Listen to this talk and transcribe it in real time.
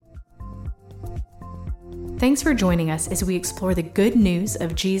Thanks for joining us as we explore the good news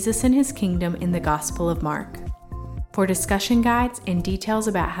of Jesus and his kingdom in the Gospel of Mark. For discussion guides and details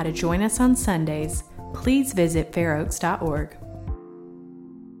about how to join us on Sundays, please visit fairoaks.org.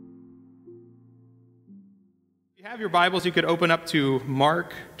 If you have your Bibles, you could open up to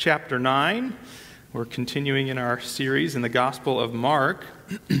Mark chapter 9. We're continuing in our series in the Gospel of Mark.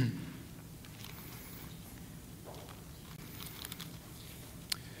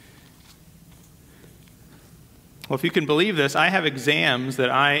 Well, if you can believe this, I have exams that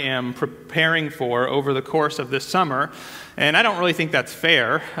I am preparing for over the course of this summer, and I don't really think that's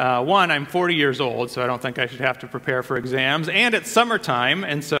fair. One, I'm 40 years old, so I don't think I should have to prepare for exams, and it's summertime,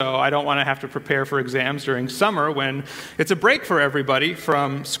 and so I don't want to have to prepare for exams during summer when it's a break for everybody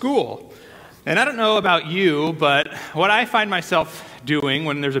from school. And I don't know about you, but what I find myself doing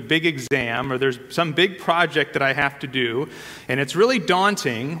when there's a big exam or there's some big project that I have to do, and it's really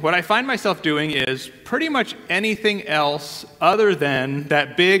daunting, what I find myself doing is pretty much anything else other than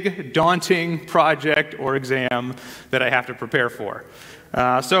that big, daunting project or exam that I have to prepare for.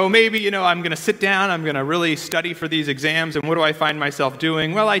 So maybe, I'm going to sit down, I'm going to really study for these exams, and what do I find myself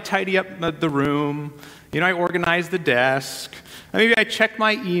doing? Well, I tidy up the room, I organize the desk, maybe I check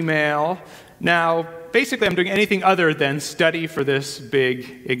my email. Now, basically, I'm doing anything other than study for this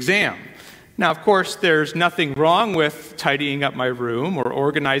big exam. Now, of course, there's nothing wrong with tidying up my room or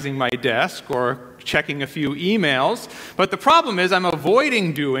organizing my desk or checking a few emails, but the problem is I'm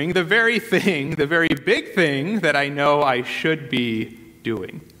avoiding doing the very big thing that I know I should be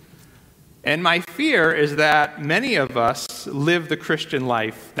doing. And my fear is that many of us live the Christian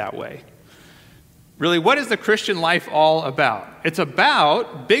life that way. Really, what is the Christian life all about? It's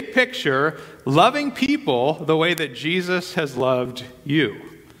about, big picture, loving people the way that Jesus has loved you.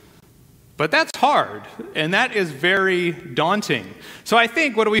 But that's hard, and that is very daunting. So I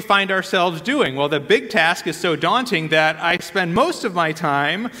think, what do we find ourselves doing? Well, the big task is so daunting that I spend most of my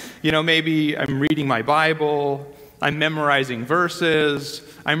time, maybe I'm reading my Bible, I'm memorizing verses,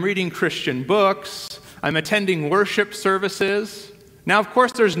 I'm reading Christian books, I'm attending worship services. Now, of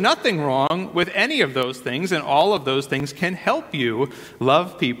course, there's nothing wrong with any of those things, and all of those things can help you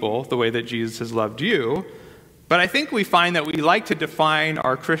love people the way that Jesus has loved you. But I think we find that we like to define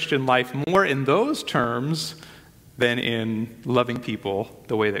our Christian life more in those terms than in loving people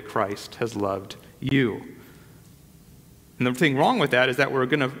the way that Christ has loved you. And the thing wrong with that is that we're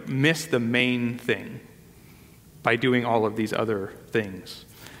going to miss the main thing by doing all of these other things.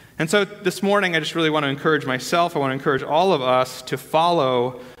 And so this morning, I just really want to encourage myself, I want to encourage all of us to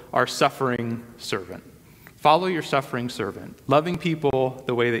follow our suffering servant. Follow your suffering servant, loving people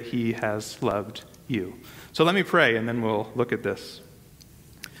the way that he has loved you. So let me pray, and then we'll look at this.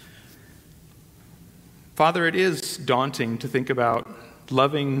 Father, it is daunting to think about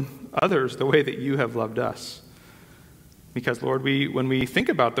loving others the way that you have loved us. Because, Lord, when we think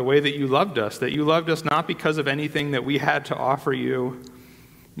about the way that you loved us not because of anything that we had to offer you.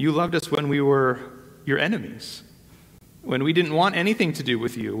 You loved us when we were your enemies, when we didn't want anything to do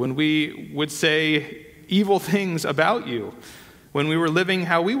with you, when we would say evil things about you, when we were living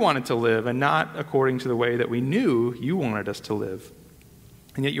how we wanted to live and not according to the way that we knew you wanted us to live.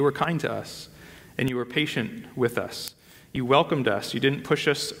 And yet you were kind to us, and you were patient with us. You welcomed us. You didn't push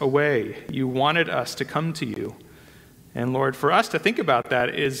us away. You wanted us to come to you. And Lord, for us to think about that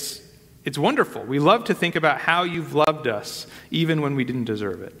it's wonderful. We love to think about how you've loved us, even when we didn't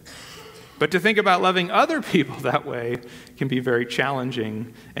deserve it. But to think about loving other people that way can be very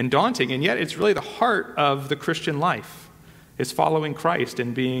challenging and daunting, and yet it's really the heart of the Christian life, is following Christ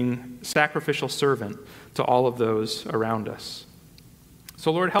and being sacrificial servant to all of those around us.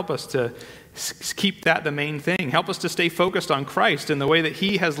 So Lord, help us to keep that the main thing. Help us to stay focused on Christ and the way that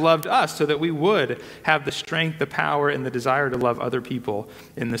he has loved us so that we would have the strength, the power, and the desire to love other people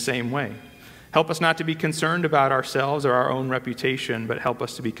in the same way. Help us not to be concerned about ourselves or our own reputation, but help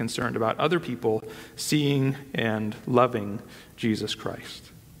us to be concerned about other people seeing and loving Jesus Christ.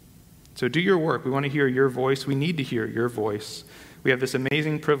 So do your work. We want to hear your voice. We need to hear your voice. We have this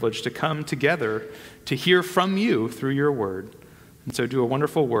amazing privilege to come together to hear from you through your word. And so do a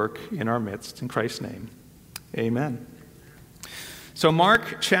wonderful work in our midst. In Christ's name, amen. So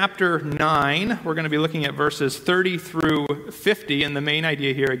Mark chapter 9, we're going to be looking at verses 30 through 50, and the main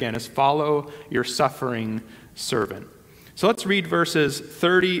idea here again is follow your suffering servant. So let's read verses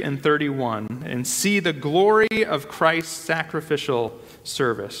 30 and 31 and see the glory of Christ's sacrificial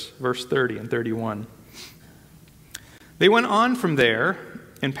service. Verse 30 and 31. They went on from there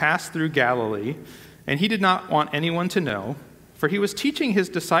and passed through Galilee, and he did not want anyone to know, for he was teaching his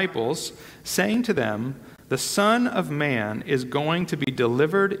disciples, saying to them, "The Son of Man is going to be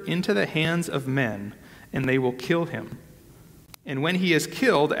delivered into the hands of men, and they will kill him. And when he is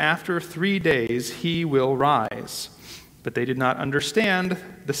killed, after 3 days he will rise." But they did not understand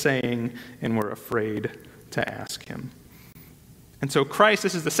the saying and were afraid to ask him. And so Christ,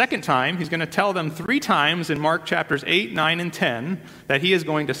 this is the second time, he's going to tell them 3 times in Mark chapters 8, 9, and 10 that he is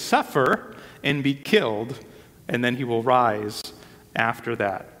going to suffer and be killed, and then he will rise after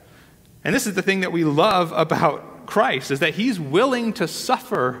that. And this is the thing that we love about Christ, is that he's willing to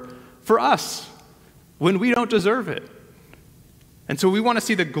suffer for us when we don't deserve it. And so we want to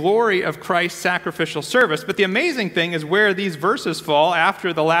see the glory of Christ's sacrificial service. But the amazing thing is where these verses fall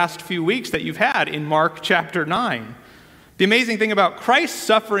after the last few weeks that you've had in Mark chapter 9. The amazing thing about Christ's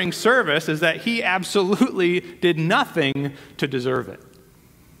suffering service is that he absolutely did nothing to deserve it.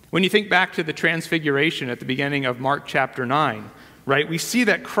 When you think back to the transfiguration at the beginning of Mark chapter 9, right, we see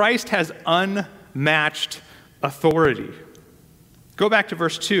that Christ has unmatched authority. Go back to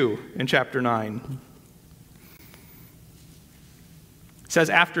verse 2 in chapter 9. It says,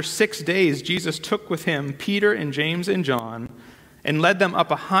 "After 6 days, Jesus took with him Peter and James and John and led them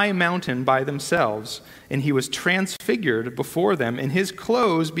up a high mountain by themselves, and he was transfigured before them, and his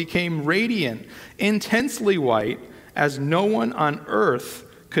clothes became radiant, intensely white, as no one on earth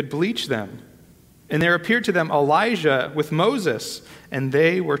could bleach them. And there appeared to them Elijah with Moses, and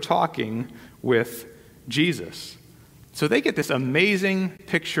they were talking with Jesus." So they get this amazing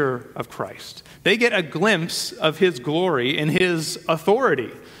picture of Christ. They get a glimpse of his glory and his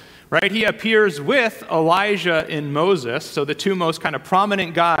authority, right? He appears with Elijah and Moses, so the 2 most kind of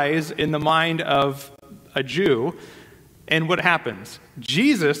prominent guys in the mind of a Jew. And what happens?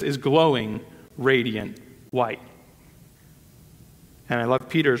 Jesus is glowing radiant white. And I love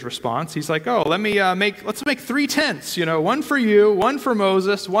Peter's response. He's like, "Oh, let's make 3 tents, one for you, one for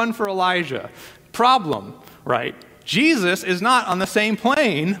Moses, one for Elijah." Problem, right? Jesus is not on the same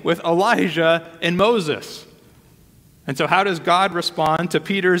plane with Elijah and Moses. And so how does God respond to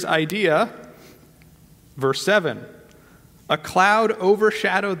Peter's idea? Verse 7, "A cloud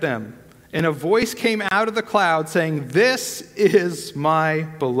overshadowed them, and a voice came out of the cloud saying, 'This is my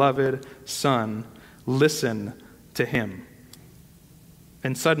beloved Son. Listen to him.'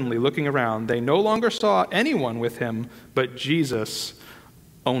 And suddenly, looking around, they no longer saw anyone with him, but Jesus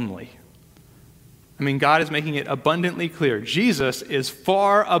only." I mean, God is making it abundantly clear. Jesus is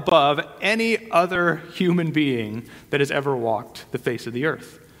far above any other human being that has ever walked the face of the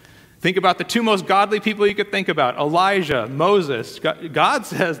earth. Think about the 2 most godly people you could think about, Elijah, Moses. God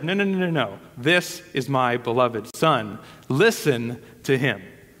says, no. This is my beloved Son. Listen to him.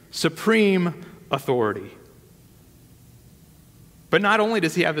 Supreme authority. But not only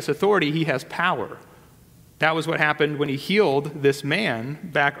does he have this authority, he has power. That was what happened when he healed this man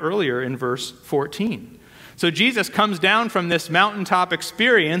back earlier in verse 14. So Jesus comes down from this mountaintop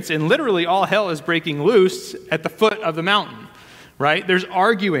experience, and literally all hell is breaking loose at the foot of the mountain, right? There's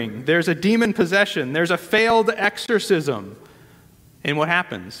arguing, there's a demon possession, there's a failed exorcism. And what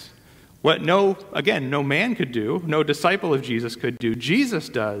happens? What no man could do, no disciple of Jesus could do, Jesus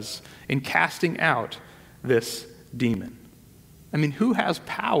does in casting out this demon. I mean, who has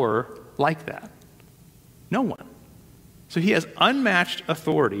power like that? No one. So he has unmatched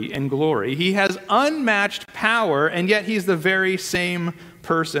authority and glory. He has unmatched power, and yet he's the very same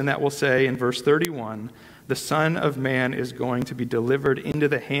person that will say in verse 31, "The Son of Man is going to be delivered into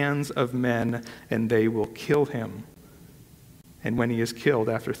the hands of men, and they will kill him. And when he is killed,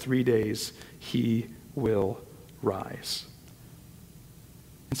 after 3 days, he will rise."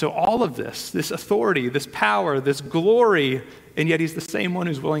 And so all of this authority, this power, this glory, and yet he's the same one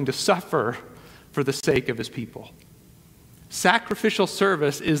who's willing to suffer for the sake of his people. Sacrificial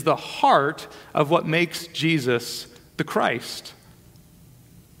service is the heart of what makes Jesus the Christ.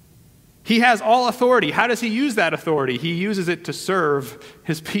 He has all authority. How does he use that authority? He uses it to serve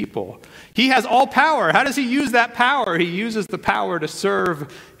his people. He has all power. How does he use that power? He uses the power to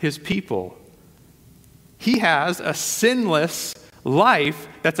serve his people. He has a sinless life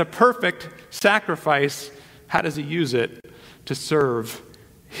that's a perfect sacrifice. How does he use it? To serve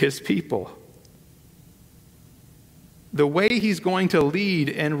his people. The way he's going to lead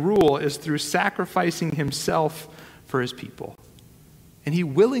and rule is through sacrificing himself for his people. And he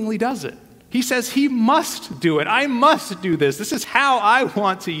willingly does it. He says he must do it. I must do this. This is how I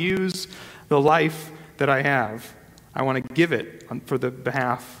want to use the life that I have. I want to give it for the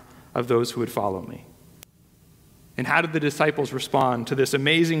behalf of those who would follow me. And how did the disciples respond to this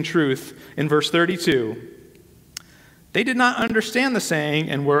amazing truth in verse 32? They did not understand the saying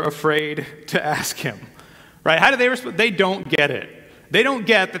and were afraid to ask him. Right? How do they respond? They don't get it. They don't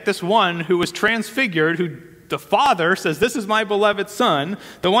get that this one who was transfigured, who the Father says, "This is my beloved Son,"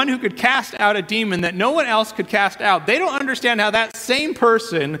 the one who could cast out a demon that no one else could cast out, they don't understand how that same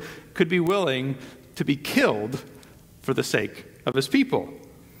person could be willing to be killed for the sake of his people.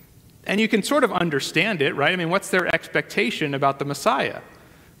 And you can sort of understand it, right? I mean, what's their expectation about the Messiah?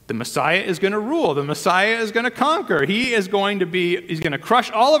 The Messiah is going to rule. The Messiah is going to conquer. He's going to crush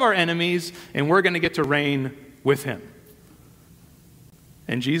all of our enemies, and we're going to get to reign with him.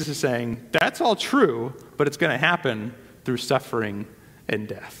 And Jesus is saying, that's all true, but it's going to happen through suffering and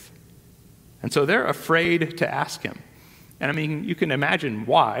death. And so they're afraid to ask him. And I mean, you can imagine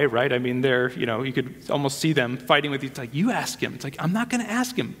why, right? I mean, you could almost see them fighting with you. It's like, you ask him. It's like, I'm not going to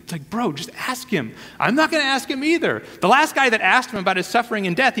ask him. It's like, bro, just ask him. I'm not going to ask him either. The last guy that asked him about his suffering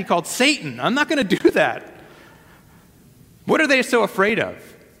and death, he called Satan. I'm not going to do that. What are they so afraid of?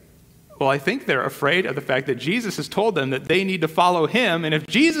 Well, I think they're afraid of the fact that Jesus has told them that they need to follow him. And if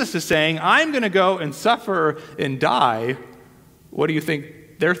Jesus is saying, I'm going to go and suffer and die, what do you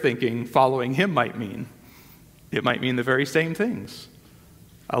think they're thinking following him might mean? It might mean the very same things.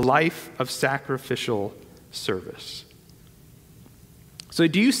 A life of sacrificial service. So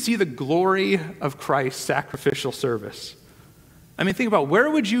do you see the glory of Christ's sacrificial service? I mean, think about, where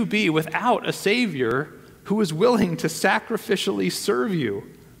would you be without a Savior who was willing to sacrificially serve you?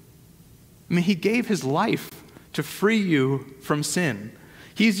 I mean, he gave his life to free you from sin.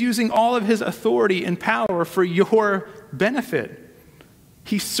 He's using all of his authority and power for your benefit.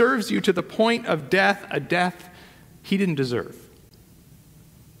 He serves you to the point of death, a death he didn't deserve.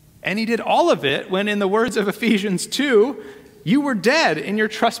 And he did all of it when, in the words of Ephesians 2, you were dead in your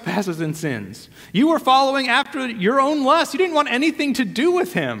trespasses and sins. You were following after your own lusts. You didn't want anything to do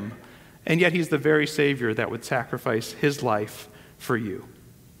with him. And yet he's the very Savior that would sacrifice his life for you.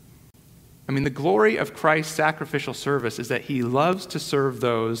 I mean, the glory of Christ's sacrificial service is that he loves to serve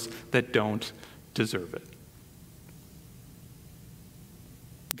those that don't deserve it.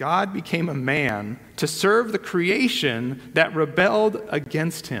 God became a man to serve the creation that rebelled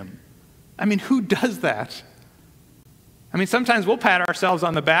against him. I mean, who does that? I mean, sometimes we'll pat ourselves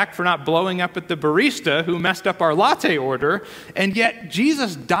on the back for not blowing up at the barista who messed up our latte order, and yet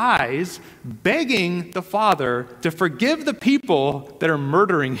Jesus dies begging the Father to forgive the people that are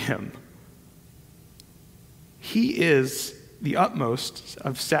murdering him. He is the utmost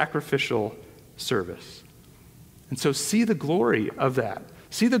of sacrificial service. And so see the glory of that.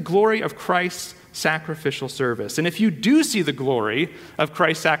 See the glory of Christ's sacrificial service. And if you do see the glory of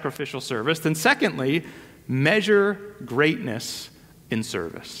Christ's sacrificial service, then secondly, measure greatness in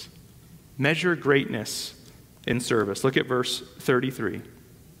service. Measure greatness in service. Look at verse 33. It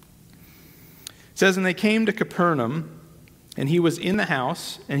says, "And they came to Capernaum, and he was in the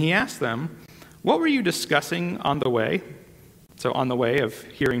house, and he asked them, 'What were you discussing on the way?'" So on the way of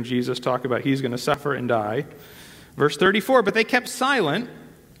hearing Jesus talk about he's going to suffer and die. Verse 34, "But they kept silent,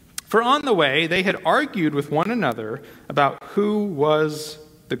 for on the way they had argued with one another about who was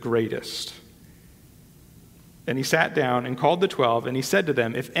the greatest. And he sat down and called the 12, and he said to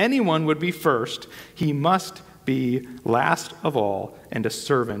them, 'If anyone would be first, he must be last of all and a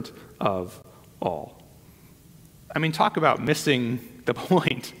servant of all.'" I mean, talk about missing the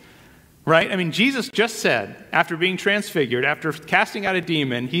point, right? I mean, Jesus just said, after being transfigured, after casting out a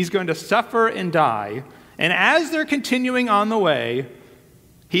demon, he's going to suffer and die. And as they're continuing on the way,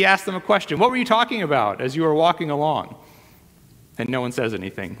 he asked them a question. "What were you talking about as you were walking along?" And no one says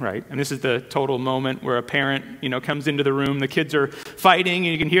anything, right? And this is the total moment where a parent, comes into the room. The kids are fighting,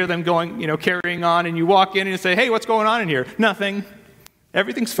 and you can hear them going, carrying on. And you walk in and you say, "Hey, what's going on in here?" "Nothing.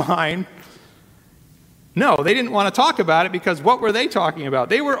 Everything's fine." No, they didn't want to talk about it, because what were they talking about?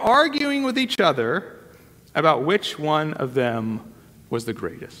 They were arguing with each other about which one of them was the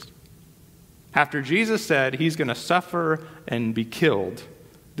greatest. After Jesus said he's going to suffer and be killed,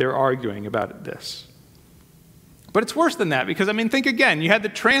 they're arguing about this. But it's worse than that, because, think again. You had the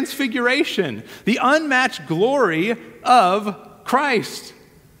transfiguration, the unmatched glory of Christ.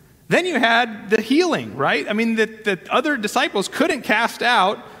 Then you had the healing, right? The other disciples couldn't cast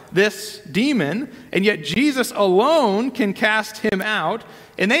out this demon, and yet Jesus alone can cast him out.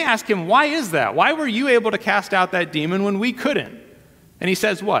 And they ask him, "Why is that? Why were you able to cast out that demon when we couldn't?" And he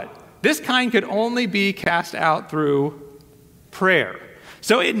says what? This kind could only be cast out through prayer.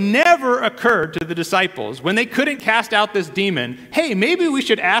 So it never occurred to the disciples, when they couldn't cast out this demon, hey, maybe we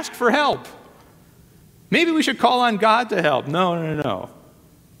should ask for help. Maybe we should call on God to help. No.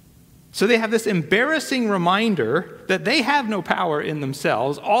 So they have this embarrassing reminder that they have no power in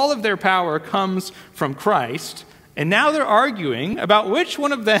themselves. All of their power comes from Christ. And now they're arguing about which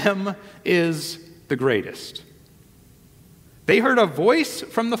one of them is the greatest. They heard a voice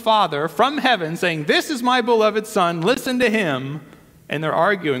from the Father, from heaven, saying, "This is my beloved Son, listen to him." And they're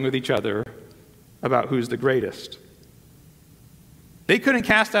arguing with each other about who's the greatest. They couldn't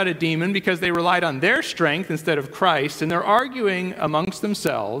cast out a demon because they relied on their strength instead of Christ, and they're arguing amongst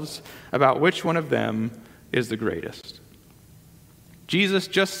themselves about which one of them is the greatest. Jesus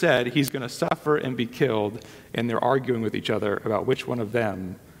just said he's going to suffer and be killed, and they're arguing with each other about which one of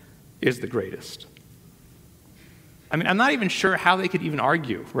them is the greatest. I mean, I'm not even sure how they could even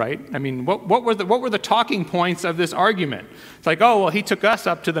argue, right? I mean, what were the talking points of this argument? It's like, oh, well, he took us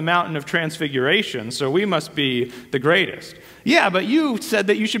up to the mountain of transfiguration, so we must be the greatest. Yeah, but you said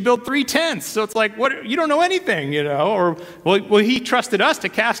that you should build 3 tents, so it's like, what? You don't know anything, you know? Or, well, he trusted us to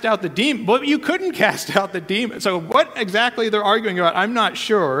cast out the demon. Well, you couldn't cast out the demon. So what exactly they're arguing about, I'm not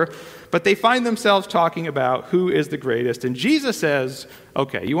sure, but they find themselves talking about who is the greatest. And Jesus says,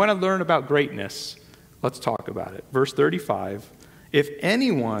 okay, you want to learn about greatness? Let's talk about it. Verse 35, if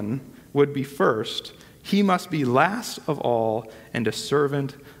anyone would be first, he must be last of all and a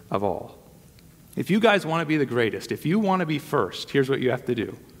servant of all. If you guys want to be the greatest, if you want to be first, here's what you have to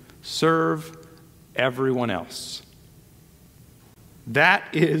do. Serve everyone else. That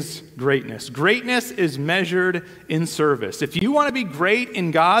is greatness. Greatness is measured in service. If you want to be great in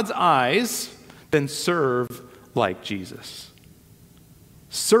God's eyes, then serve like Jesus.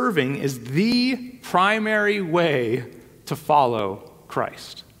 Serving is the primary way to follow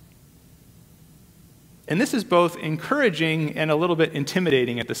Christ. And this is both encouraging and a little bit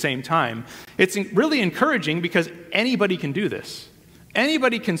intimidating at the same time. It's really encouraging because anybody can do this.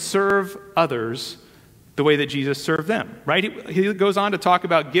 Anybody can serve others the way that Jesus served them, right? He goes on to talk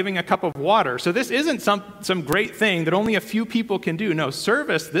about giving a cup of water. So this isn't some great thing that only a few people can do. No,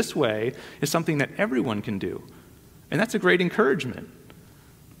 service this way is something that everyone can do. And that's a great encouragement.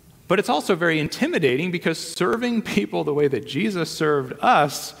 But it's also very intimidating because serving people the way that Jesus served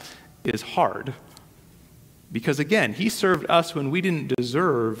us is hard. Because again, he served us when we didn't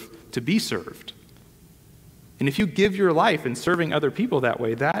deserve to be served. And if you give your life in serving other people that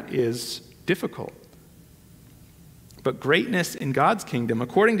way, that is difficult. But greatness in God's kingdom,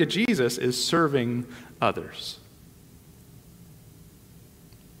 according to Jesus, is serving others.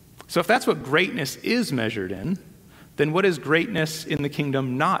 So if that's what greatness is measured in, then what is greatness in the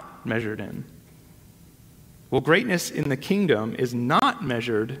kingdom not measured in? Well, greatness in the kingdom is not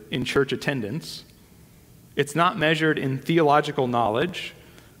measured in church attendance. It's not measured in theological knowledge.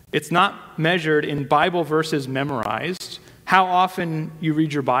 It's not measured in Bible verses memorized, how often you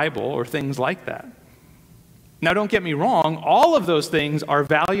read your Bible, or things like that. Now, don't get me wrong, all of those things are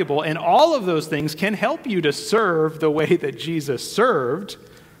valuable, and all of those things can help you to serve the way that Jesus served.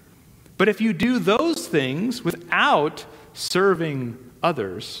 But if you do those things without serving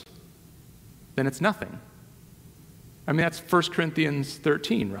others, then it's nothing. I mean, that's 1 Corinthians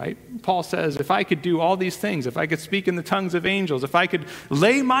 13, right? Paul says, if I could do all these things, if I could speak in the tongues of angels, if I could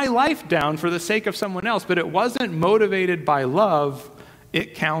lay my life down for the sake of someone else, but it wasn't motivated by love,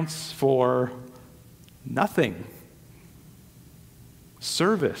 it counts for nothing.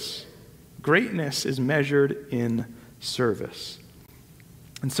 Service. Greatness is measured in service.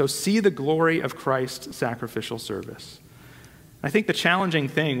 And so see the glory of Christ's sacrificial service. I think the challenging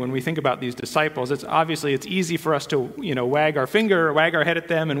thing when we think about these disciples, it's easy for us to, wag our head at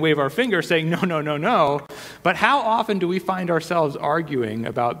them and wave our finger saying, no, no, no, no. But how often do we find ourselves arguing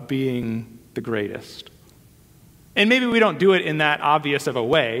about being the greatest? And maybe we don't do it in that obvious of a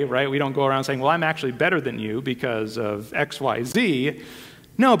way, right? We don't go around saying, well, I'm actually better than you because of X, Y, Z.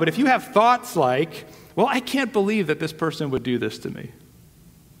 No, but if you have thoughts like, well, I can't believe that this person would do this to me.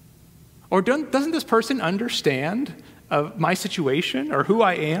 Or doesn't this person understand of my situation or who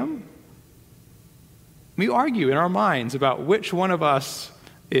I am? We argue in our minds about which one of us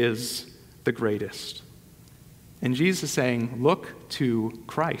is the greatest. And Jesus is saying, look to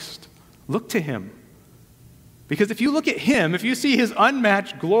Christ. Look to him. Because if you look at him, if you see his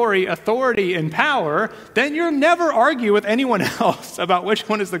unmatched glory, authority, and power, then you'll never argue with anyone else about which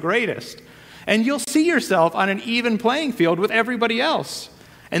one is the greatest. And you'll see yourself on an even playing field with everybody else.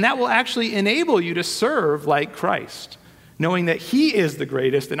 And that will actually enable you to serve like Christ, knowing that he is the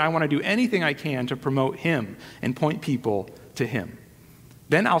greatest, and I want to do anything I can to promote him and point people to him.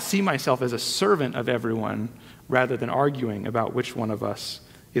 Then I'll see myself as a servant of everyone rather than arguing about which one of us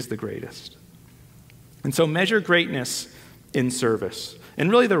is the greatest. And so measure greatness in service. And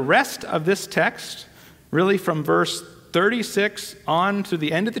really the rest of this text, really from verse 36 on to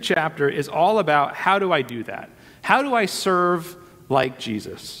the end of the chapter, is all about how do I do that? How do I serve like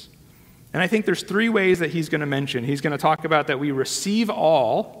Jesus? And I think there's 3 ways that he's going to mention. He's going to talk about that we receive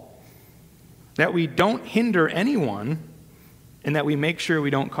all, that we don't hinder anyone, and that we make sure we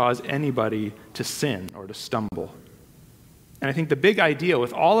don't cause anybody to sin or to stumble. And I think the big idea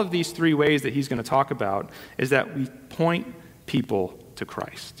with all of these three ways that he's going to talk about is that we point people to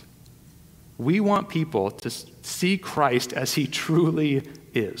Christ. We want people to see Christ as he truly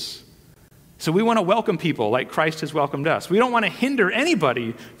is. So we want to welcome people like Christ has welcomed us. We don't want to hinder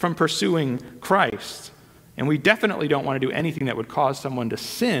anybody from pursuing Christ. And we definitely don't want to do anything that would cause someone to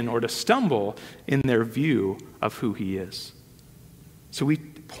sin or to stumble in their view of who he is. So we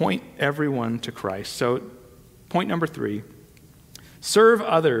point everyone to Christ. So point number 3, serve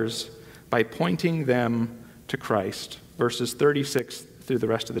others by pointing them to Christ. Verses 36 through the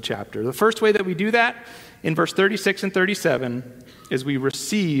rest of the chapter. The first way that we do that in verse 36 and 37 is we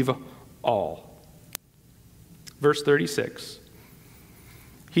receive all. Verse 36,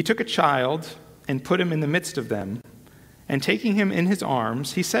 he took a child and put him in the midst of them, and taking him in his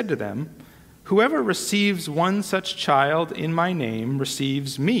arms, he said to them, whoever receives one such child in my name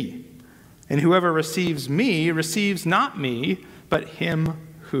receives me, and whoever receives me receives not me, but him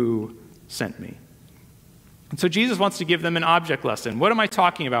who sent me. And so Jesus wants to give them an object lesson. What am I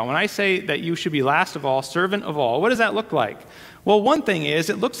talking about? When I say that you should be last of all, servant of all, what does that look like? Well, one thing is,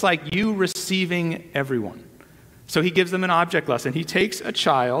 it looks like you receiving everyone. So he gives them an object lesson. He takes a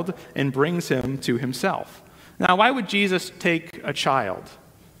child and brings him to himself. Now, why would Jesus take a child?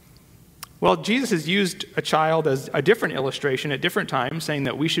 Well, Jesus has used a child as a different illustration at different times, saying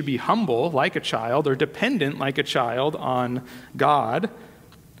that we should be humble like a child or dependent like a child on God.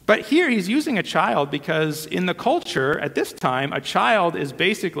 But here he's using a child because in the culture at this time, a child is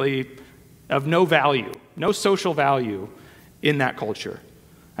basically of no value, no social value in that culture.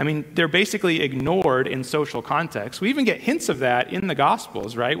 I mean, they're basically ignored in social context. We even get hints of that in the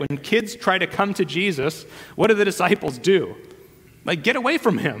Gospels, right? When kids try to come to Jesus, what do the disciples do? Like, get away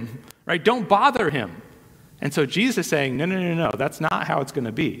from him, right? Don't bother him. And so Jesus is saying, no, that's not how it's going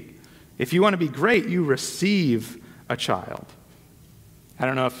to be. If you want to be great, you receive a child. I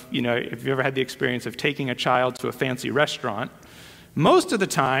don't know if you've ever had the experience of taking a child to a fancy restaurant. Most of the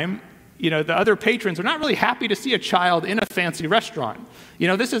time, the other patrons are not really happy to see a child in a fancy restaurant.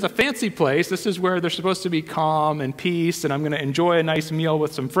 This is a fancy place. This is where they're supposed to be calm and peace, and I'm going to enjoy a nice meal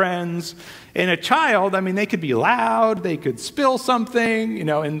with some friends. And a child, they could be loud, they could spill something,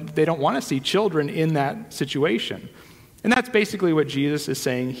 and they don't want to see children in that situation. And that's basically what Jesus is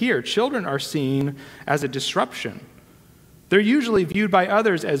saying here. Children are seen as a disruption. They're usually viewed by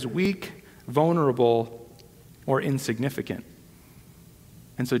others as weak, vulnerable, or insignificant.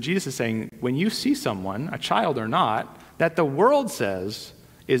 And so Jesus is saying, when you see someone, a child or not, that the world says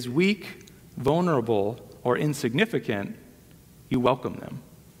is weak, vulnerable, or insignificant, you welcome them.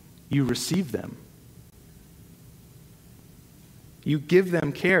 You receive them. You give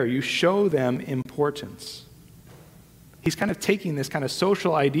them care. You show them importance. He's kind of taking this kind of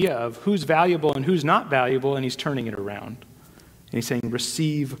social idea of who's valuable and who's not valuable, and he's turning it around. And he's saying,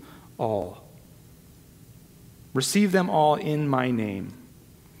 receive all. Receive them all in my name.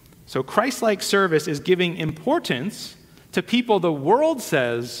 So Christ-like service is giving importance to people the world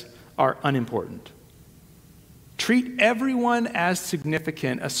says are unimportant. Treat everyone as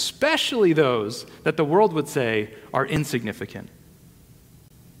significant, especially those that the world would say are insignificant.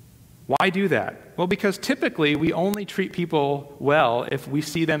 Why do that? Well, because typically we only treat people well if we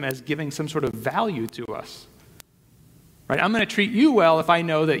see them as giving some sort of value to us. Right? I'm going to treat you well if I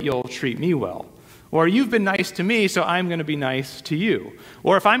know that you'll treat me well. Or you've been nice to me, so I'm going to be nice to you.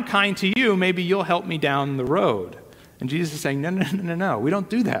 Or if I'm kind to you, maybe you'll help me down the road. And Jesus is saying, no, we don't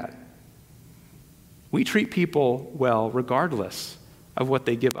do that. We treat people well regardless of what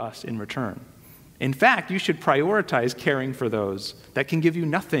they give us in return. In fact, you should prioritize caring for those that can give you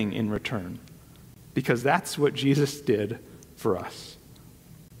nothing in return, because that's what Jesus did for us.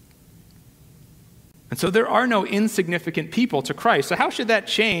 And so there are no insignificant people to Christ. So how should that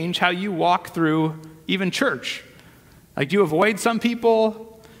change how you walk through even church? Like, do you avoid some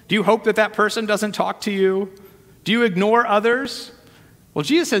people? Do you hope that that person doesn't talk to you? Do you ignore others? Well,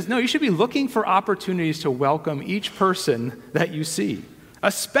 Jesus says, no, you should be looking for opportunities to welcome each person that you see,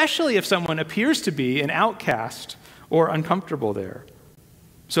 especially if someone appears to be an outcast or uncomfortable there.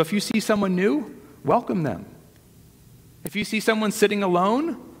 So if you see someone new, welcome them. If you see someone sitting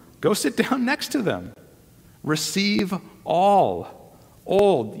alone, go sit down next to them. Receive all.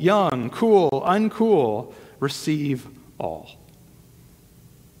 Old, young, cool, uncool, receive all.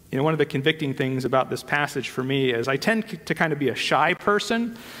 One of the convicting things about this passage for me is I tend to kind of be a shy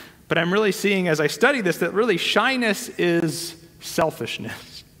person, but I'm really seeing as I study this that really shyness is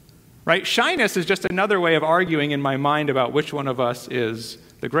selfishness, right? Shyness is just another way of arguing in my mind about which one of us is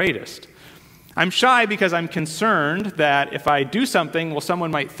the greatest. I'm shy because I'm concerned that if I do something, well,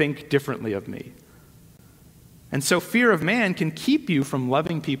 someone might think differently of me. And so fear of man can keep you from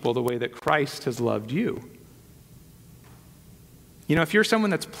loving people the way that Christ has loved you. You know, if you're someone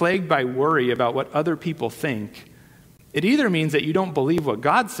that's plagued by worry about what other people think, it either means that you don't believe what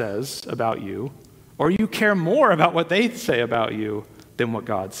God says about you, or you care more about what they say about you than what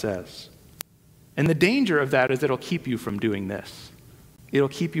God says. And the danger of that is it'll keep you from doing this. It'll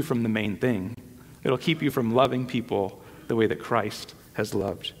keep you from the main thing. It'll keep you from loving people the way that Christ has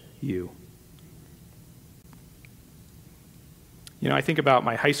loved you. You know, I think about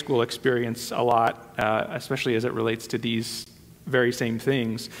my high school experience a lot, especially as it relates to these very same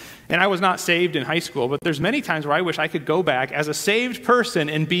things. And I was not saved in high school, but there's many times where I wish I could go back as a saved person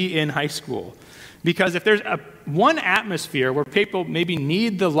and be in high school. Because if there's one atmosphere where people maybe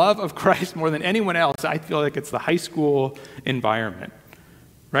need the love of Christ more than anyone else, I feel like it's the high school environment.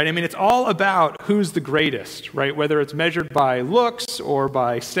 Right? I mean, it's all about who's the greatest, right? Whether it's measured by looks or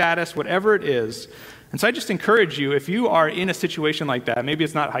by status, whatever it is. And so I just encourage you, if you are in a situation like that, maybe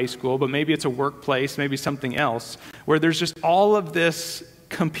it's not high school, but maybe it's a workplace, maybe something else, where there's just all of this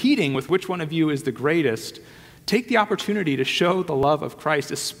competing with which one of you is the greatest, take the opportunity to show the love of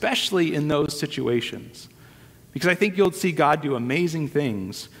Christ, especially in those situations. Because I think you'll see God do amazing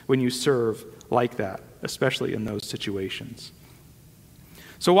things when you serve like that, especially in those situations.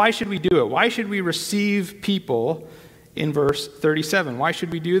 So why should we do it? Why should we receive people in verse 37? Why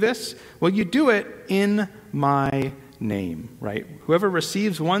should we do this? Well, you do it in my name, right? Whoever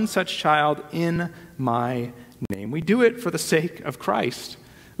receives one such child in my name. We do it for the sake of Christ.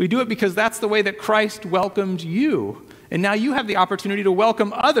 We do it because that's the way that Christ welcomed you. And now you have the opportunity to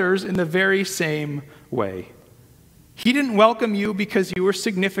welcome others in the very same way. He didn't welcome you because you were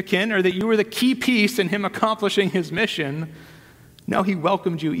significant or that you were the key piece in him accomplishing his mission. No, he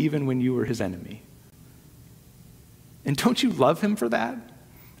welcomed you even when you were his enemy. And don't you love him for that? I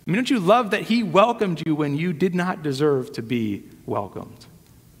mean, don't you love that he welcomed you when you did not deserve to be welcomed?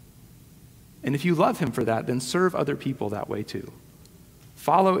 And if you love him for that, then serve other people that way too.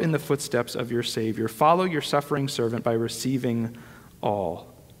 Follow in the footsteps of your Savior. Follow your suffering servant by receiving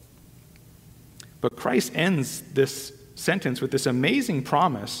all. But Christ ends this sentence with this amazing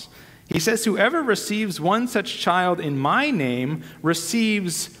promise. He says, whoever receives one such child in my name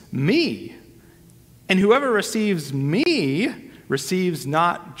receives me. And whoever receives me receives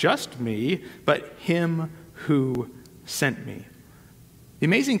not just me, but him who sent me. The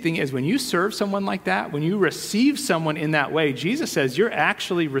amazing thing is when you serve someone like that, when you receive someone in that way, Jesus says you're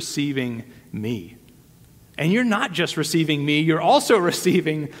actually receiving me. And you're not just receiving me, you're also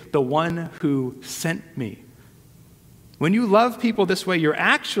receiving the one who sent me. When you love people this way, you're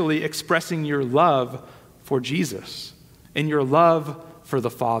actually expressing your love for Jesus and your love for the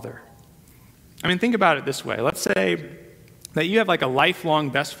Father. I mean, think about it this way. Let's say that you have like a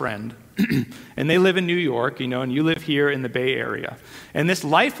lifelong best friend and they live in New York, and you live here in the Bay Area. And this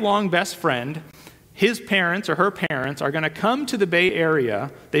lifelong best friend, his parents or her parents are going to come to the Bay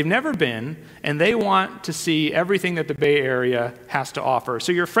Area. They've never been, and they want to see everything that the Bay Area has to offer.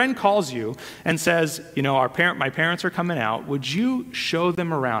 So your friend calls you and says, my parents are coming out. Would you show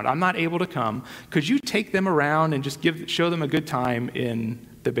them around? I'm not able to come. Could you take them around and just show them a good time in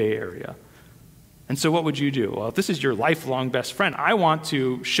the Bay Area? And so what would you do? Well, if this is your lifelong best friend, I want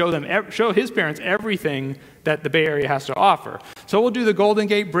to show his parents everything that the Bay Area has to offer. So we'll do the Golden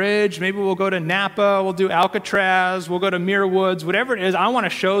Gate Bridge, maybe we'll go to Napa, we'll do Alcatraz, we'll go to Muir Woods, whatever it is, I want to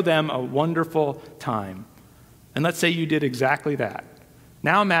show them a wonderful time. And let's say you did exactly that.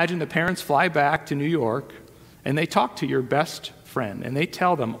 Now imagine the parents fly back to New York and they talk to your best friend and they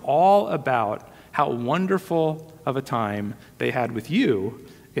tell them all about how wonderful of a time they had with you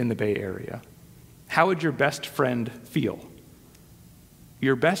in the Bay Area. How would your best friend feel?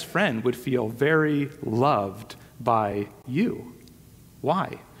 Your best friend would feel very loved by you.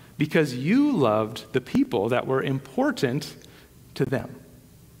 Why? Because you loved the people that were important to them.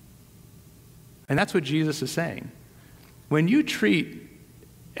 And that's what Jesus is saying. When you treat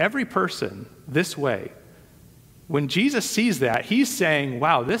every person this way, when Jesus sees that, he's saying,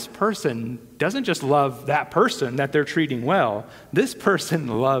 wow, this person doesn't just love that person that they're treating well. This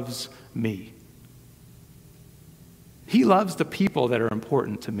person loves me. He loves the people that are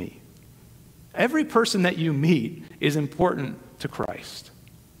important to me. Every person that you meet is important to Christ.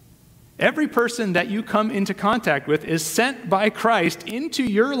 Every person that you come into contact with is sent by Christ into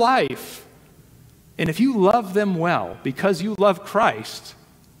your life. And if you love them well because you love Christ,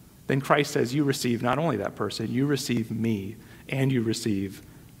 then Christ says you receive not only that person, you receive me and you receive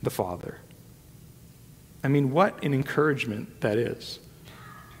the Father. I mean, what an encouragement that is.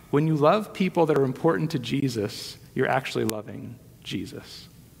 when you love people that are important to Jesus, you're actually loving Jesus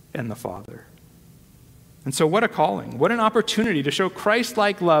and the Father. And so what a calling. What an opportunity to show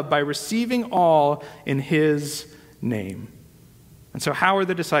Christ-like love by receiving all in his name. And so how are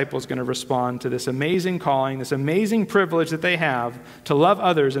the disciples going to respond to this amazing calling, this amazing privilege that they have to love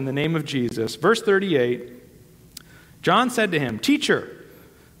others in the name of Jesus? Verse 38, John said to him, "Teacher,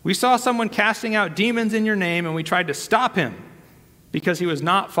 we saw someone casting out demons in your name, and we tried to stop him because he was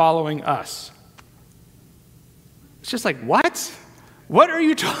not following us." It's just like, what? What are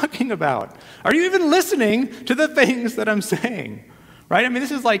you talking about? Are you even listening to the things that I'm saying? Right? I mean,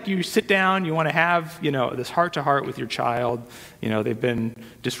 this is like you sit down, you want to have, this heart-to-heart with your child. They've been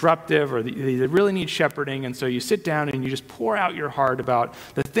disruptive or they really need shepherding, and so you sit down and you just pour out your heart about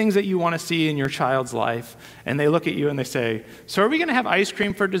the things that you want to see in your child's life, and they look at you and they say, "So are we going to have ice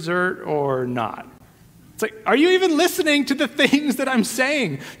cream for dessert or not?" It's like, are you even listening to the things that I'm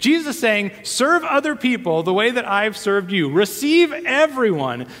saying? Jesus is saying, serve other people the way that I've served you. Receive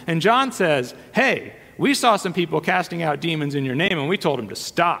everyone. And John says, hey, we saw some people casting out demons in your name, and we told them to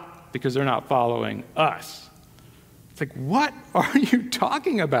stop because they're not following us. It's like, what are you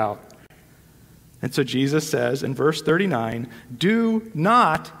talking about? And so Jesus says in verse 39, do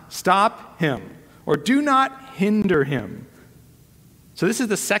not stop him, or do not hinder him. So this is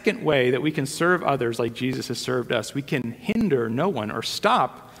the second way that we can serve others like Jesus has served us. We can hinder no one or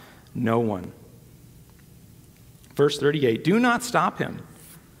stop no one. Verse 38, do not stop him.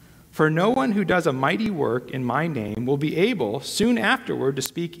 For no one who does a mighty work in my name will be able soon afterward to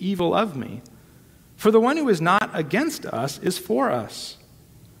speak evil of me. For the one who is not against us is for us.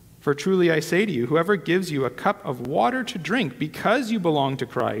 For truly I say to you, whoever gives you a cup of water to drink because you belong to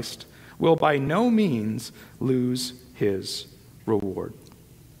Christ will by no means lose his reward.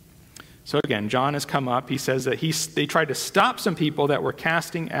 So again, John has come up. He says that they tried to stop some people that were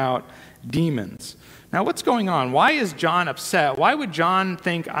casting out demons. Now, what's going on? Why is John upset? Why would John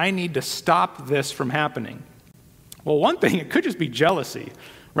think I need to stop this from happening? Well, one thing, it could just be jealousy,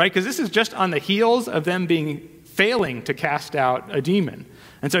 right? Because this is just on the heels of them failing to cast out a demon.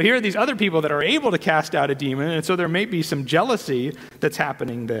 And so here are these other people that are able to cast out a demon, and so there may be some jealousy that's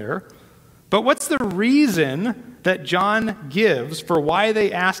happening there. But what's the reason that John gives for why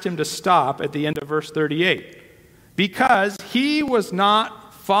they asked him to stop at the end of verse 38? Because he was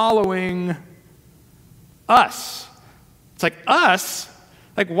not following us. It's like, us?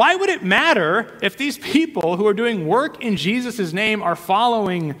 Like, why would it matter if these people who are doing work in Jesus' name are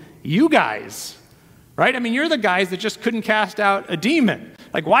following you guys? Right? I mean, you're the guys that just couldn't cast out a demon.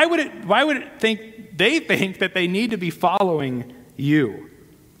 Like, why would it think that they need to be following you?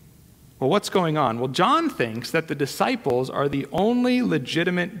 Well, what's going on? Well, John thinks that the disciples are the only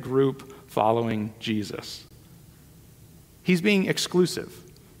legitimate group following Jesus. He's being exclusive,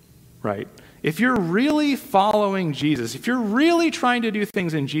 right? If you're really following Jesus, if you're really trying to do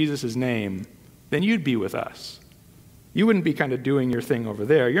things in Jesus' name, then you'd be with us. You wouldn't be kind of doing your thing over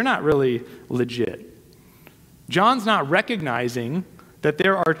there. You're not really legit. John's not recognizing that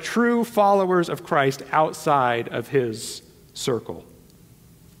there are true followers of Christ outside of his circle.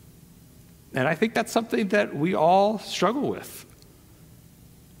 And I think that's something that we all struggle with.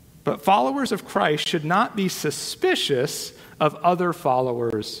 But followers of Christ should not be suspicious of other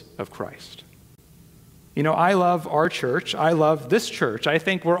followers of Christ. I love our church. I love this church. I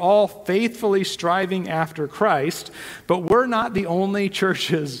think we're all faithfully striving after Christ, but we're not the only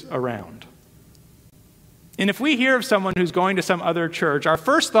churches around. And if we hear of someone who's going to some other church, our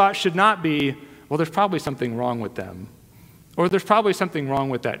first thought should not be, well, there's probably something wrong with them, or there's probably something wrong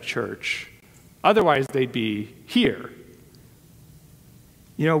with that church. Otherwise, they'd be here.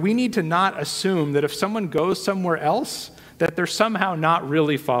 We need to not assume that if someone goes somewhere else, that they're somehow not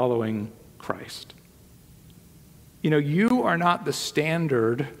really following Christ. You are not the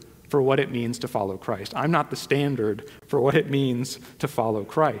standard for what it means to follow Christ. I'm not the standard for what it means to follow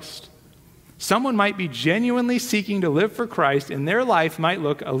Christ. Someone might be genuinely seeking to live for Christ, and their life might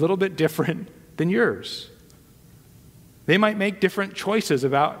look a little bit different than yours. They might make different choices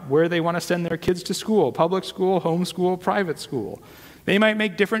about where they want to send their kids to school, public school, homeschool, private school. They might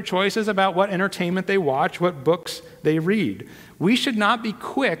make different choices about what entertainment they watch, what books they read. We should not be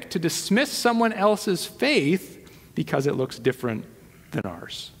quick to dismiss someone else's faith because it looks different than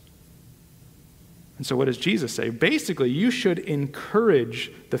ours. And so what does Jesus say? Basically, you should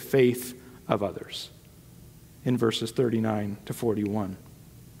encourage the faith of others in verses 39 to 41.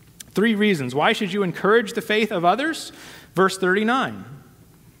 3 reasons. Why should you encourage the faith of others? Verse 39.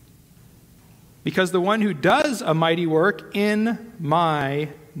 Because the one who does a mighty work in my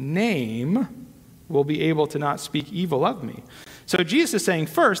name will be able to not speak evil of me. So Jesus is saying,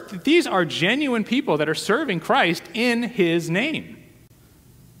 first, that these are genuine people that are serving Christ in his name.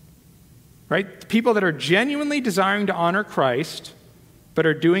 Right? People that are genuinely desiring to honor Christ, but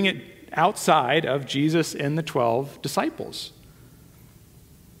are doing it outside of Jesus and the 12 disciples.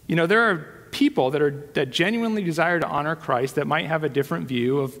 You know, there are people that genuinely desire to honor Christ that might have a different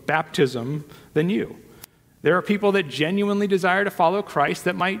view of baptism than you. There are people that genuinely desire to follow Christ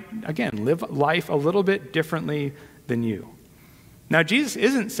that might, again, live life a little bit differently than you. Now, Jesus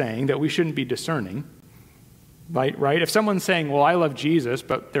isn't saying that we shouldn't be discerning, right? If someone's saying, well, I love Jesus,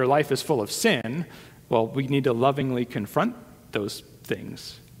 but their life is full of sin, well, we need to lovingly confront those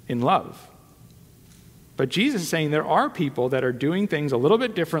things in love. But Jesus is saying there are people that are doing things a little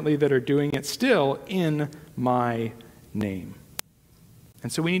bit differently that are doing it still in my name.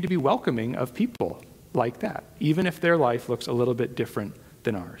 And so we need to be welcoming of people like that, even if their life looks a little bit different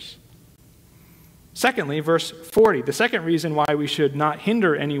than ours. Secondly, verse 40, the second reason why we should not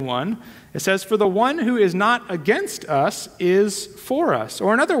hinder anyone, it says, for the one who is not against us is for us.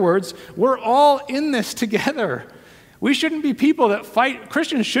 Or in other words, we're all in this together. We shouldn't be people that fight.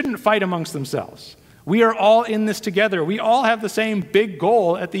 Christians shouldn't fight amongst themselves. We are all in this together. We all have the same big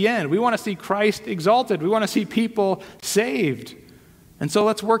goal at the end. We want to see Christ exalted. We want to see people saved. And so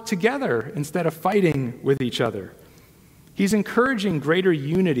let's work together instead of fighting with each other. He's encouraging greater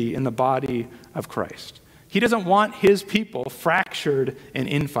unity in the body of Christ. He doesn't want his people fractured and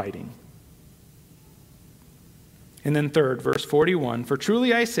infighting. And then third, verse 41, for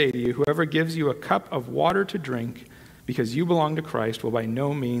truly I say to you, whoever gives you a cup of water to drink because you belong to Christ will by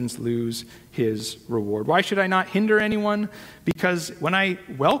no means lose his reward. Why should I not hinder anyone? Because when I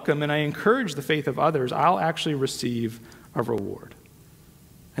welcome and I encourage the faith of others, I'll actually receive a reward.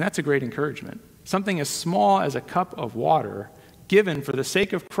 And that's a great encouragement. Something as small as a cup of water given for the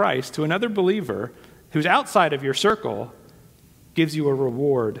sake of Christ to another believer who's outside of your circle gives you a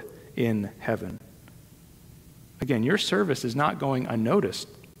reward in heaven. Again, your service is not going unnoticed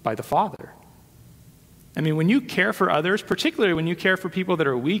by the Father. I mean, when you care for others, particularly when you care for people that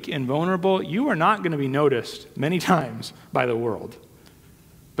are weak and vulnerable, you are not going to be noticed many times by the world.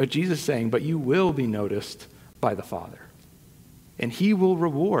 But Jesus is saying, but you will be noticed by the Father. And he will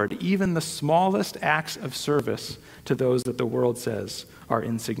reward even the smallest acts of service to those that the world says are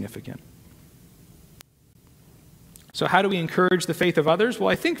insignificant. So how do we encourage the faith of others? Well,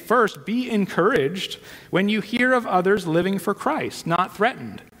 I think first, be encouraged when you hear of others living for Christ, not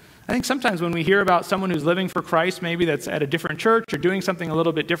threatened. I think sometimes when we hear about someone who's living for Christ, maybe that's at a different church or doing something a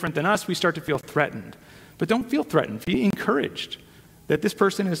little bit different than us, we start to feel threatened. But don't feel threatened. Be encouraged that this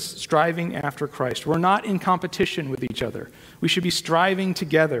person is striving after Christ. We're not in competition with each other. We should be striving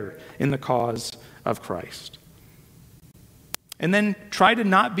together in the cause of Christ. And then try to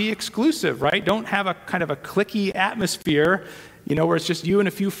not be exclusive, right? Don't have a kind of a cliquey atmosphere, where it's just you and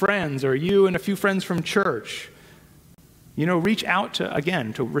a few friends or you and a few friends from church. Reach out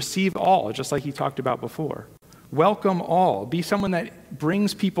to receive all, just like he talked about before. Welcome all. Be someone that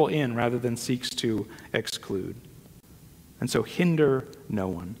brings people in rather than seeks to exclude. And so hinder no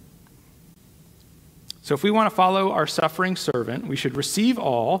one. So if we want to follow our suffering servant, we should receive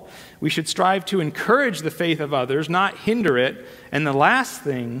all. We should strive to encourage the faith of others, not hinder it. And the last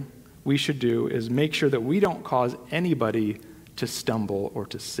thing we should do is make sure that we don't cause anybody to stumble or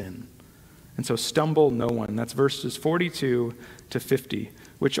to sin. And so stumble no one. That's verses 42 to 50,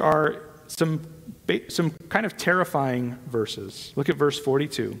 which are some kind of terrifying verses. Look at verse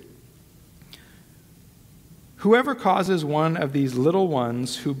 42. Whoever causes one of these little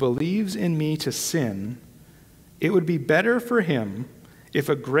ones who believes in me to sin, it would be better for him if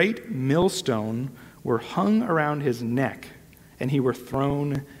a great millstone were hung around his neck and he were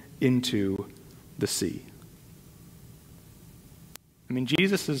thrown into the sea. I mean,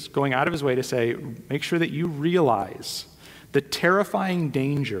 Jesus is going out of his way to say, make sure that you realize the terrifying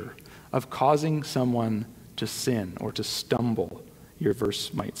danger of causing someone to sin or to stumble, your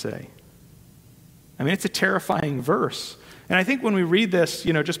verse might say. I mean, it's a terrifying verse. And I think when we read this,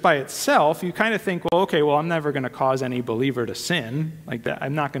 just by itself, you kind of think, I'm never going to cause any believer to sin like that.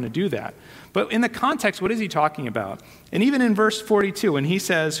 I'm not going to do that. But in the context, what is he talking about? And even in verse 42, when he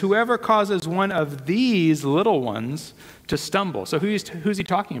says, whoever causes one of these little ones to stumble. So who's he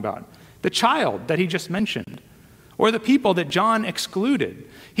talking about? The child that he just mentioned, or the people that John excluded.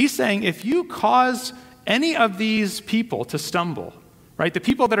 He's saying, if you cause any of these people to stumble, right? The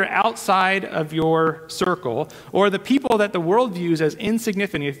people that are outside of your circle, or the people that the world views as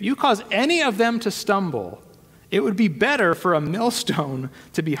insignificant, if you cause any of them to stumble, it would be better for a millstone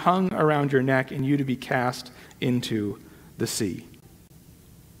to be hung around your neck and you to be cast into the sea.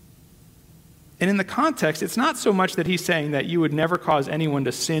 And in the context, it's not so much that he's saying that you would never cause anyone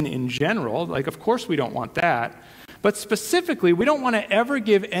to sin in general. Like, of course we don't want that. But specifically, we don't want to ever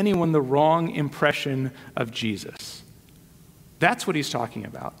give anyone the wrong impression of Jesus. That's what he's talking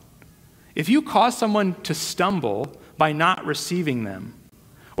about. If you cause someone to stumble by not receiving them,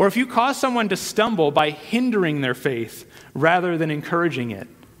 or if you cause someone to stumble by hindering their faith rather than encouraging it,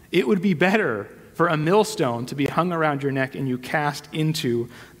 it would be better for a millstone to be hung around your neck and you cast into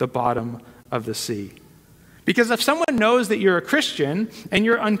the bottom of the sea. Because if someone knows that you're a Christian and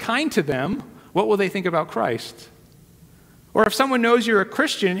you're unkind to them, what will they think about Christ? Or if someone knows you're a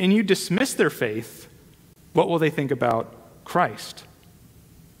Christian and you dismiss their faith, what will they think about Christ?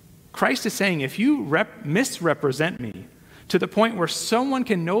 Christ is saying, if you misrepresent me to the point where someone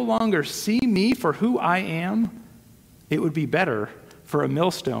can no longer see me for who I am, it would be better for a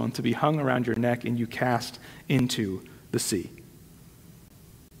millstone to be hung around your neck and you cast into the sea.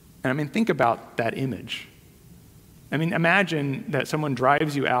 And I mean, think about that image. I mean, imagine that someone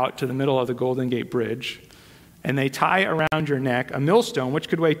drives you out to the middle of the Golden Gate Bridge and they tie around your neck a millstone which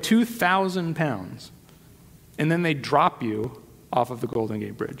could weigh 2,000 pounds, and then they drop you off of the Golden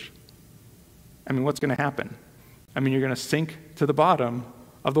Gate Bridge. I mean, what's going to happen? I mean, you're going to sink to the bottom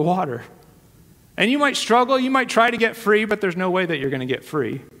of the water. And you might struggle, you might try to get free, but there's no way that you're going to get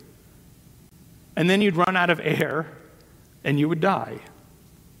free. And then you'd run out of air and you would die.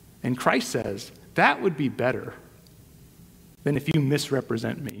 And Christ says, that would be better than if you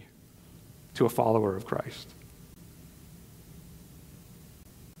misrepresent me to a follower of Christ.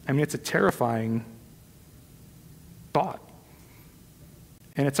 I mean, it's a terrifying thought.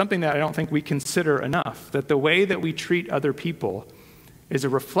 And it's something that I don't think we consider enough, that the way that we treat other people is a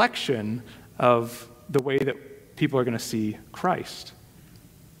reflection of the way that people are going to see Christ,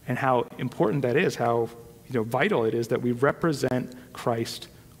 and how important that is, how vital it is that we represent Christ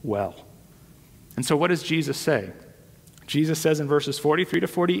well. And so what does Jesus say? Jesus says in verses 43 to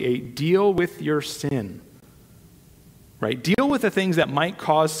 48, deal with your sin. Right? Deal with the things that might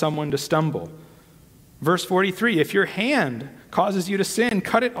cause someone to stumble. Verse 43, if your hand causes you to sin,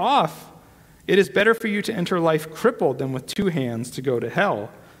 cut it off. It is better for you to enter life crippled than with two hands to go to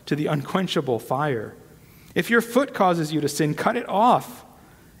hell, to the unquenchable fire. If your foot causes you to sin, cut it off.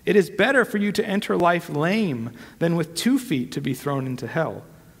 It is better for you to enter life lame than with 2 feet to be thrown into hell.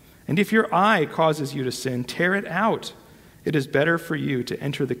 And if your eye causes you to sin, tear it out. It is better for you to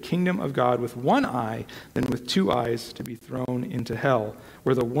enter the kingdom of God with 1 eye than with 2 eyes to be thrown into hell,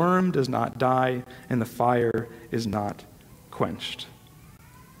 where the worm does not die and the fire is not quenched.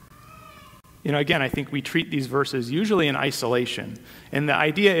 Again, I think we treat these verses usually in isolation. And the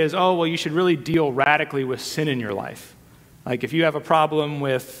idea is, you should really deal radically with sin in your life. Like if you have a problem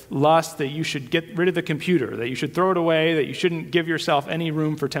with lust, that you should get rid of the computer, that you should throw it away, that you shouldn't give yourself any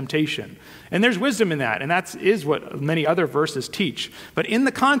room for temptation. And there's wisdom in that, and that is what many other verses teach. But in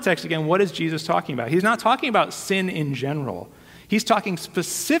the context, again, what is Jesus talking about? He's not talking about sin in general. He's talking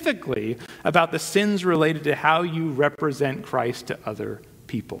specifically about the sins related to how you represent Christ to other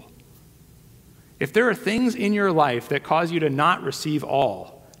people. If there are things in your life that cause you to not receive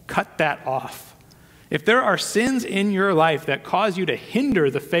all, cut that off. If there are sins in your life that cause you to hinder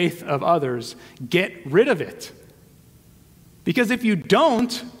the faith of others, get rid of it. Because if you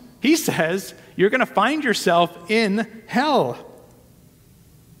don't, he says, you're going to find yourself in hell.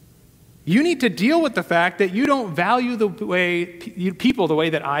 You need to deal with the fact that you don't value people the way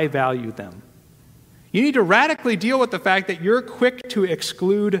that I value them. You need to radically deal with the fact that you're quick to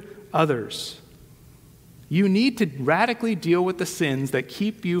exclude others. You need to radically deal with the sins that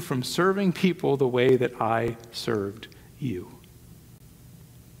keep you from serving people the way that I served you.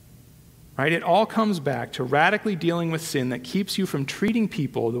 Right? It all comes back to radically dealing with sin that keeps you from treating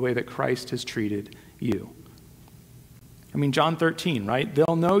people the way that Christ has treated you. I mean, John 13, right?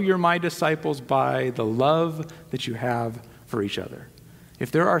 They'll know you're my disciples by the love that you have for each other. If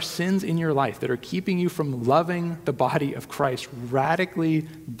there are sins in your life that are keeping you from loving the body of Christ, radically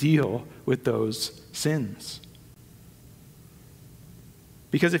deal with those sins.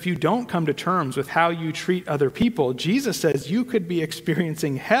 Because if you don't come to terms with how you treat other people, Jesus says you could be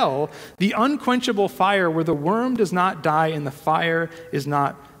experiencing hell, the unquenchable fire where the worm does not die and the fire is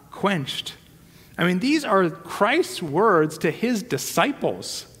not quenched. I mean, these are Christ's words to his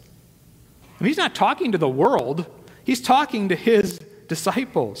disciples. I mean, he's not talking to the world. He's talking to his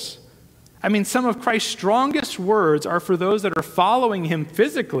disciples. I mean, some of Christ's strongest words are for those that are following him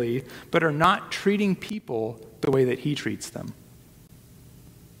physically, but are not treating people the way that he treats them.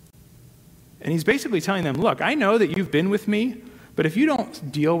 And he's basically telling them, look, I know that you've been with me, but if you don't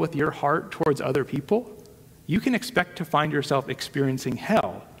deal with your heart towards other people, you can expect to find yourself experiencing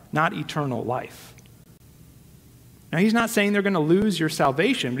hell not eternal life. Now, he's not saying they're going to lose your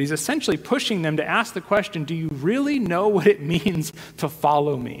salvation, but he's essentially pushing them to ask the question, do you really know what it means to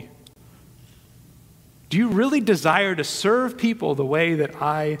follow me? Do you really desire to serve people the way that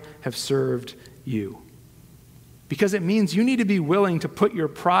I have served you? Because it means you need to be willing to put your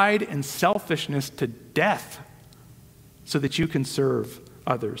pride and selfishness to death so that you can serve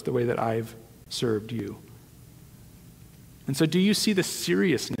others the way that I've served you. And so do you see the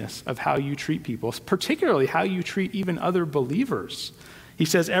seriousness of how you treat people, particularly how you treat even other believers? He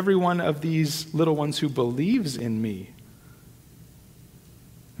says, every one of these little ones who believes in me.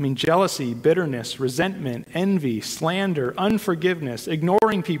 I mean, jealousy, bitterness, resentment, envy, slander, unforgiveness,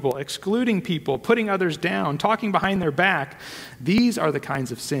 ignoring people, excluding people, putting others down, talking behind their back. These are the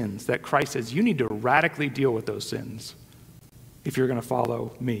kinds of sins that Christ says you need to radically deal with those sins if you're going to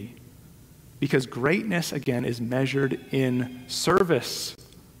follow me. Because greatness, again, is measured in service.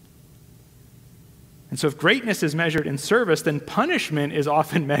 And so if greatness is measured in service, then punishment is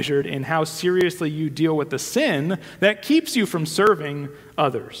often measured in how seriously you deal with the sin that keeps you from serving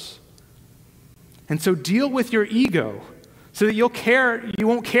others. And so deal with your ego so that you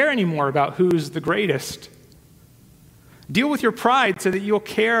won't care anymore about who's the greatest. Deal with your pride so that you'll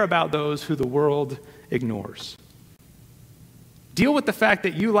care about those who the world ignores. Deal with the fact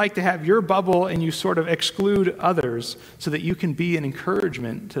that you like to have your bubble and you sort of exclude others so that you can be an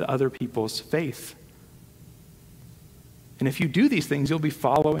encouragement to other people's faith. And if you do these things, you'll be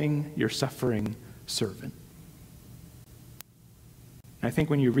following your suffering servant. And I think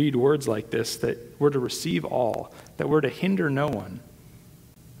when you read words like this, that we're to receive all, that we're to hinder no one,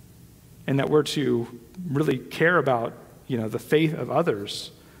 and that we're to really care about, the faith of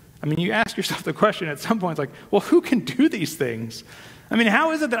others. I mean, you ask yourself the question at some point, it's like, well, who can do these things? I mean,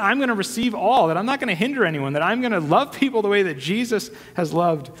 how is it that I'm going to receive all, that I'm not going to hinder anyone, that I'm going to love people the way that Jesus has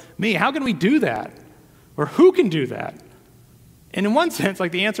loved me? How can we do that? Or who can do that? And in one sense,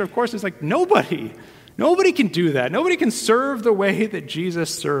 the answer, of course, is nobody. Nobody can do that. Nobody can serve the way that Jesus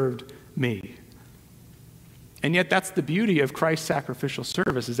served me. And yet that's the beauty of Christ's sacrificial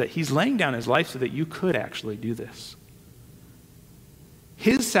service, is that he's laying down his life so that you could actually do this.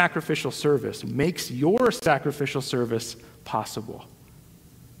 His sacrificial service makes your sacrificial service possible.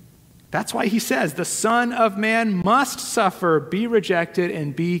 That's why he says, the Son of Man must suffer, be rejected,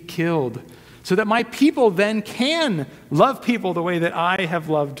 and be killed, so that my people then can love people the way that I have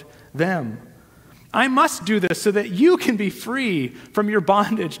loved them. I must do this so that you can be free from your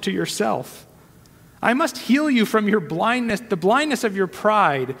bondage to yourself. I must heal you from your blindness, the blindness of your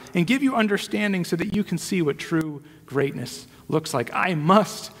pride, and give you understanding so that you can see what true greatness looks like. I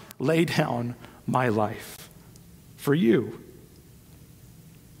must lay down my life for you.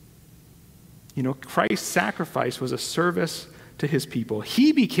 Christ's sacrifice was a service to his people.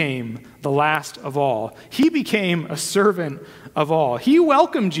 He became the last of all. He became a servant of all. He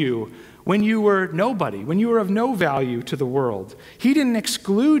welcomed you when you were nobody, when you were of no value to the world. He didn't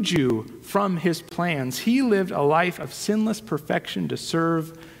exclude you from his plans. He lived a life of sinless perfection to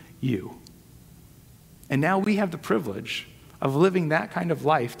serve you. And now we have the privilege of living that kind of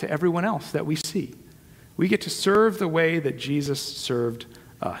life to everyone else that we see. We get to serve the way that Jesus served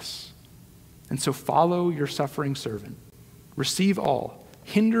us. And so follow your suffering servant. Receive all.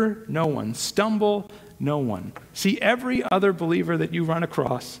 Hinder no one. Stumble no one. See every other believer that you run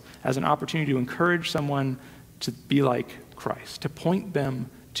across as an opportunity to encourage someone to be like Christ, to point them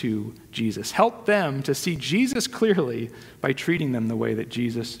to Jesus. Help them to see Jesus clearly by treating them the way that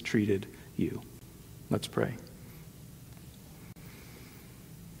Jesus treated you. Let's pray.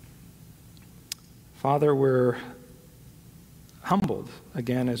 Father, we're humbled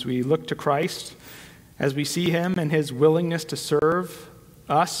again as we look to Christ, as we see him and his willingness to serve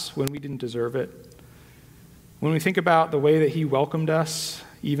us when we didn't deserve it. When we think about the way that he welcomed us,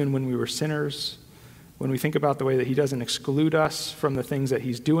 even when we were sinners, when we think about the way that he doesn't exclude us from the things that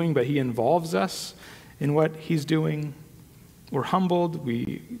he's doing, but he involves us in what he's doing, we're humbled.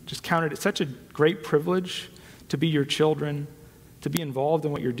 We just count it such a great privilege to be your children, to be involved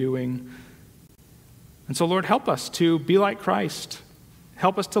in what you're doing. And so, Lord, help us to be like Christ.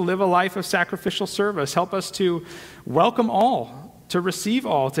 Help us to live a life of sacrificial service. Help us to welcome all, to receive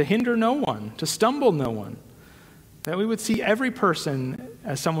all, to hinder no one, to stumble no one. That we would see every person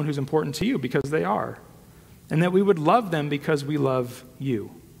as someone who's important to you because they are. And that we would love them because we love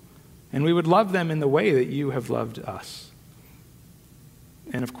you. And we would love them in the way that you have loved us.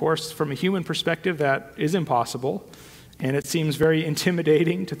 And of course, from a human perspective, that is impossible. And it seems very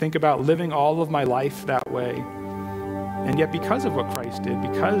intimidating to think about living all of my life that way. And yet because of what Christ did,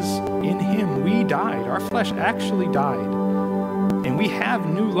 because in him we died, our flesh actually died, and we have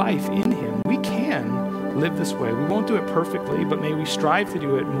new life in him. We can live this way. We won't do it perfectly, but may we strive to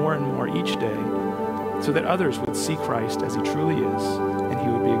do it more and more each day so that others would see Christ as he truly is and he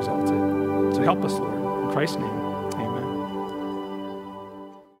would be exalted. So help us, Lord. In Christ's name.